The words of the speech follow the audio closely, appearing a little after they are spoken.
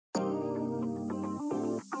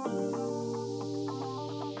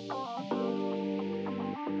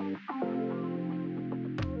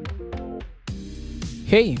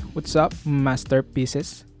Hey, what's up,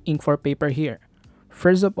 masterpieces? Ink for paper here.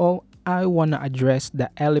 First of all, I wanna address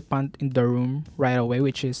the elephant in the room right away,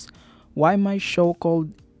 which is why my show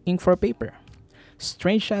called Ink for Paper.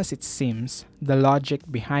 Strange as it seems, the logic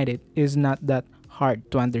behind it is not that hard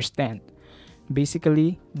to understand.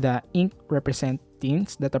 Basically, the ink represents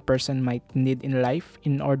things that a person might need in life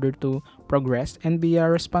in order to progress and be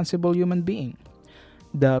a responsible human being.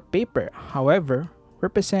 The paper, however,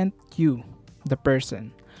 represents you, the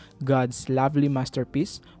person, God's lovely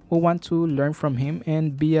masterpiece who want to learn from Him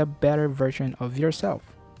and be a better version of yourself.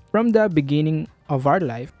 From the beginning of our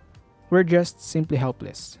life, we're just simply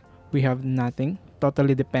helpless. We have nothing,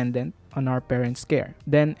 totally dependent on our parents' care.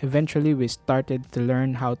 Then eventually we started to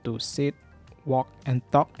learn how to sit, walk, and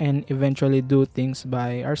talk, and eventually do things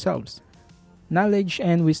by ourselves. Knowledge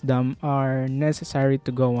and wisdom are necessary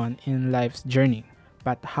to go on in life's journey.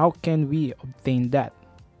 But how can we obtain that?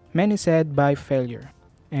 Many said by failure,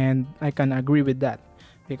 and I can agree with that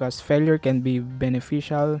because failure can be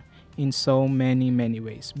beneficial in so many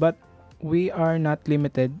ways. But we are not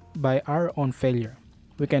limited by our own failure.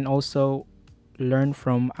 We can also learn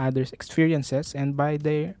from others' experiences and by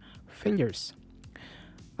their failures.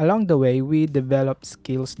 Along the way, we develop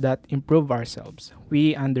skills that improve ourselves.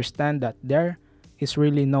 We understand that there is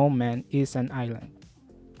really no man is an island.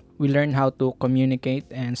 We learn how to communicate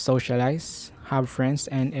and socialize, have friends,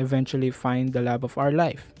 and eventually find the love of our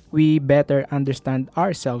life. We better understand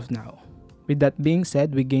ourselves now. With that being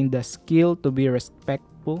said, we gain the skill to be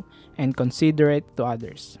respectful and considerate to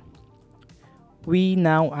others. We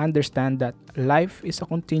now understand that life is a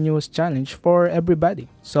continuous challenge for everybody,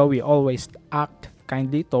 so we always act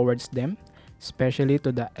kindly towards them, especially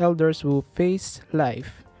to the elders who face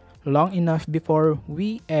life long enough before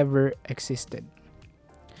we ever existed.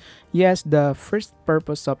 Yes, the first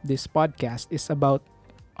purpose of this podcast is about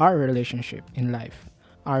our relationship in life,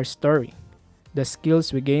 our story, the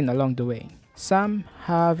skills we gain along the way. Some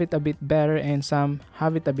have it a bit better and some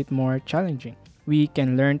have it a bit more challenging. We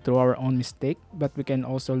can learn through our own mistake, but we can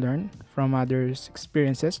also learn from others'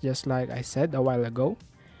 experiences, just like I said a while ago.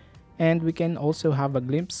 And we can also have a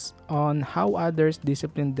glimpse on how others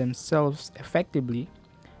discipline themselves effectively.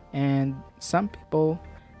 And some people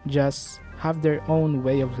just have their own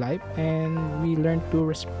way of life, and we learn to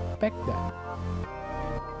respect that.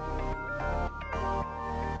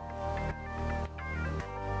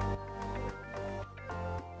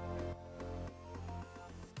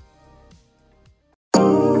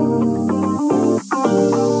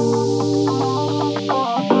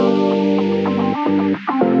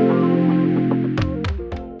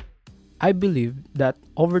 I believe that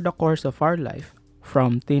over the course of our life,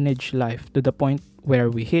 from teenage life to the point where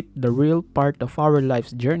we hit the real part of our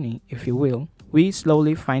life's journey, if you will, we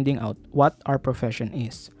slowly finding out what our profession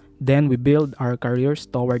is. Then we build our careers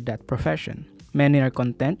toward that profession. Many are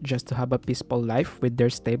content just to have a peaceful life with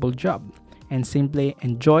their stable job and simply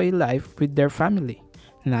enjoy life with their family.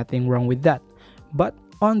 Nothing wrong with that. But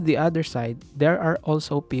on the other side, there are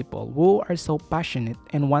also people who are so passionate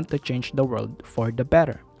and want to change the world for the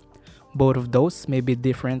better. Both of those may be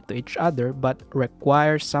different to each other but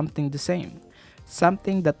require something the same,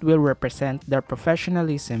 something that will represent their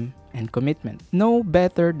professionalism and commitment. No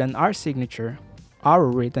better than our signature, our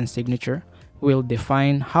written signature, will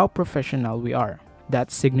define how professional we are.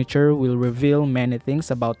 That signature will reveal many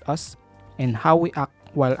things about us, and how we act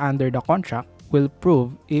while under the contract will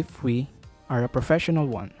prove if we are a professional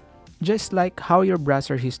one. Just like how your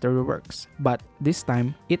browser history works, but this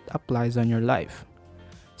time it applies on your life.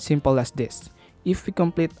 Simple as this. If we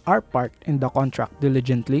complete our part in the contract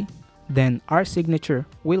diligently, then our signature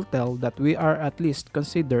will tell that we are at least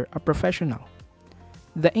considered a professional.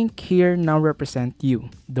 The ink here now represents you,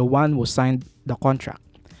 the one who signed the contract.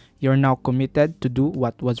 You're now committed to do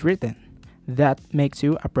what was written. That makes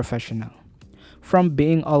you a professional. From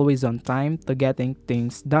being always on time to getting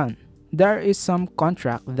things done. There is some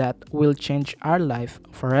contract that will change our life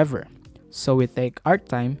forever. So we take our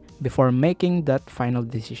time before making that final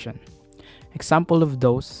decision. Example of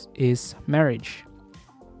those is marriage.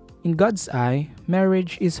 In God's eye,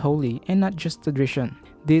 marriage is holy and not just tradition.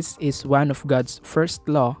 This is one of God's first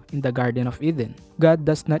law in the Garden of Eden. God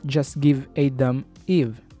does not just give Adam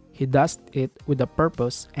Eve. He does it with a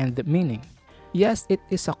purpose and the meaning. Yes, it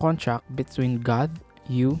is a contract between God,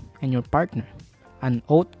 you, and your partner. An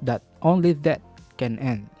oath that only that can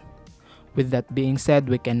end. With that being said,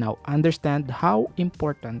 we can now understand how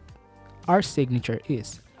important our signature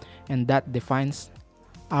is, and that defines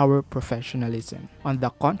our professionalism. On the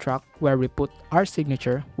contract where we put our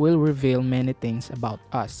signature will reveal many things about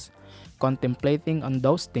us. contemplating on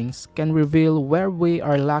those things can reveal where we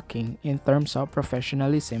are lacking in terms of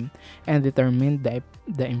professionalism and determine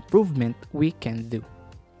the improvement we can do.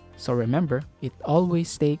 So remember, it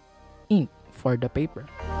always takes ink for the paper.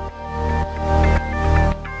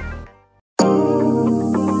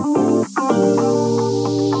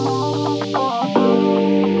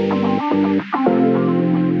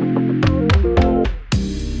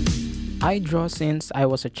 I draw since I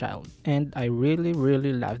was a child, and I really,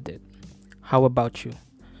 really loved it. How about you?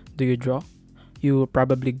 Do you draw? You're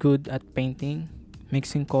probably good at painting,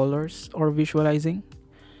 mixing colors, or visualizing.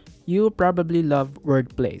 You probably love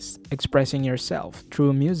wordplays, expressing yourself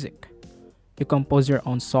through music. You compose your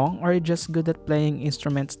own song, or you're just good at playing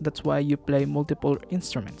instruments, that's why you play multiple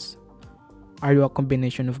instruments. Are you a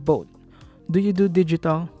combination of both? Do you do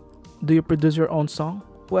digital? Do you produce your own song?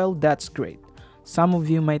 Well, that's great. Some of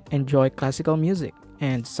you might enjoy classical music,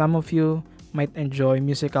 and some of you might enjoy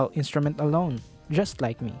musical instrument alone, just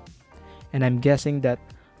like me. And I'm guessing that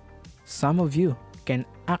some of you can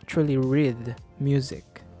actually read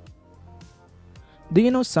music. Do you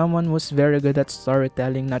know someone who's very good at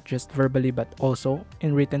storytelling, not just verbally but also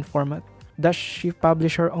in written format? Does she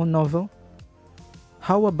publish her own novel?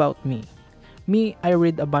 How about me? Me, I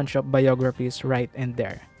read a bunch of biographies right and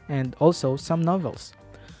there, and also some novels.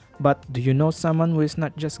 But do you know someone who is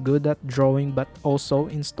not just good at drawing but also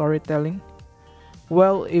in storytelling?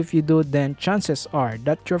 Well, if you do, then chances are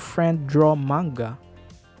that your friend draw manga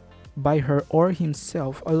by her or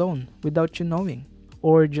himself alone without you knowing,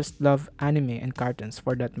 or just love anime and cartoons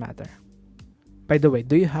for that matter. By the way,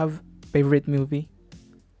 do you have favorite movie?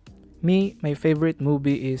 Me, my favorite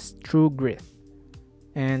movie is True Grit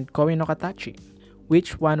and Koe no Katachi.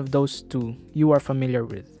 Which one of those two you are familiar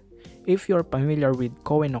with? If you're familiar with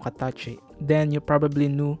Koe no Katachi, then you probably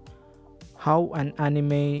knew how an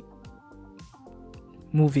anime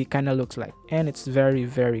movie kinda looks like, and it's very,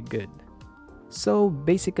 very good. So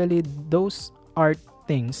basically, those art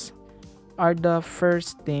things are the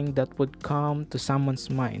first thing that would come to someone's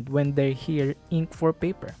mind when they hear ink for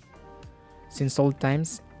paper. Since old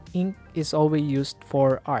times, ink is always used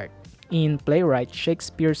for art. In Playwright,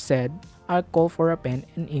 Shakespeare said, "I'll call for a pen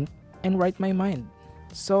and ink and write my mind."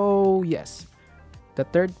 So yes, the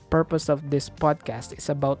third purpose of this podcast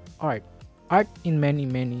is about art. Art in many,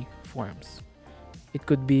 many forms. It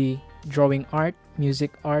could be drawing art,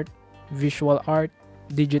 music art, visual art,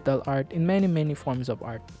 digital art, in many, many forms of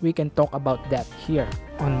art. We can talk about that here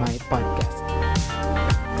on my podcast.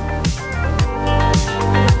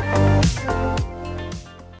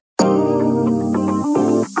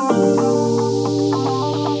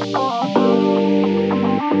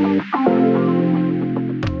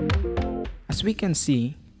 As we can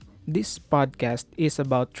see, this podcast is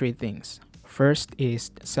about three things. First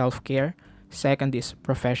is self-care, second is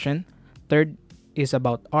profession, third is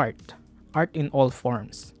about art. Art in all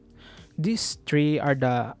forms. These three are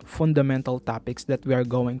the fundamental topics that we are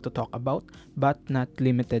going to talk about, but not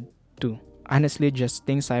limited to. Honestly, just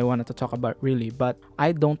things I wanted to talk about really, but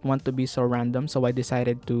I don't want to be so random, so I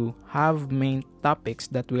decided to have main topics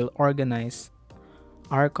that will organize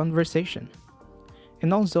our conversation.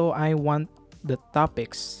 And also, I want the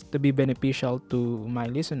topics to be beneficial to my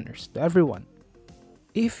listeners, to everyone.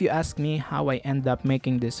 If you ask me how I end up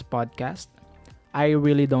making this podcast, I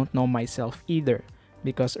really don't know myself either,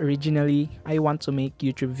 because originally I want to make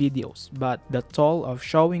YouTube videos, but the toll of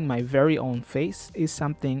showing my very own face is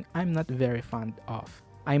something I'm not very fond of.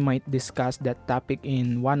 I might discuss that topic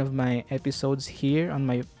in one of my episodes here on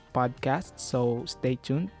my podcast, so stay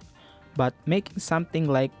tuned. But making something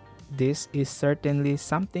like this is certainly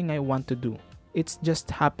something I want to do. It's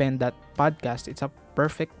just happened that podcast is a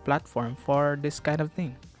perfect platform for this kind of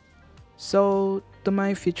thing. So, to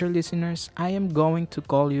my future listeners, I am going to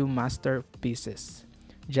call you masterpieces,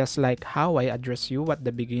 just like how I address you at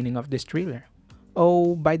the beginning of this trailer.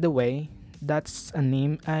 Oh, by the way, that's a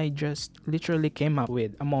name I just literally came up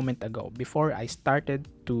with a moment ago before I started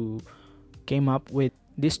to came up with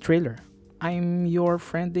this trailer. I'm your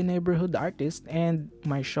friendly neighborhood artist and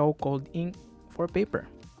my show called Ink for Paper.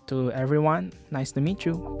 To everyone, nice to meet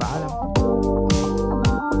you. Paalam.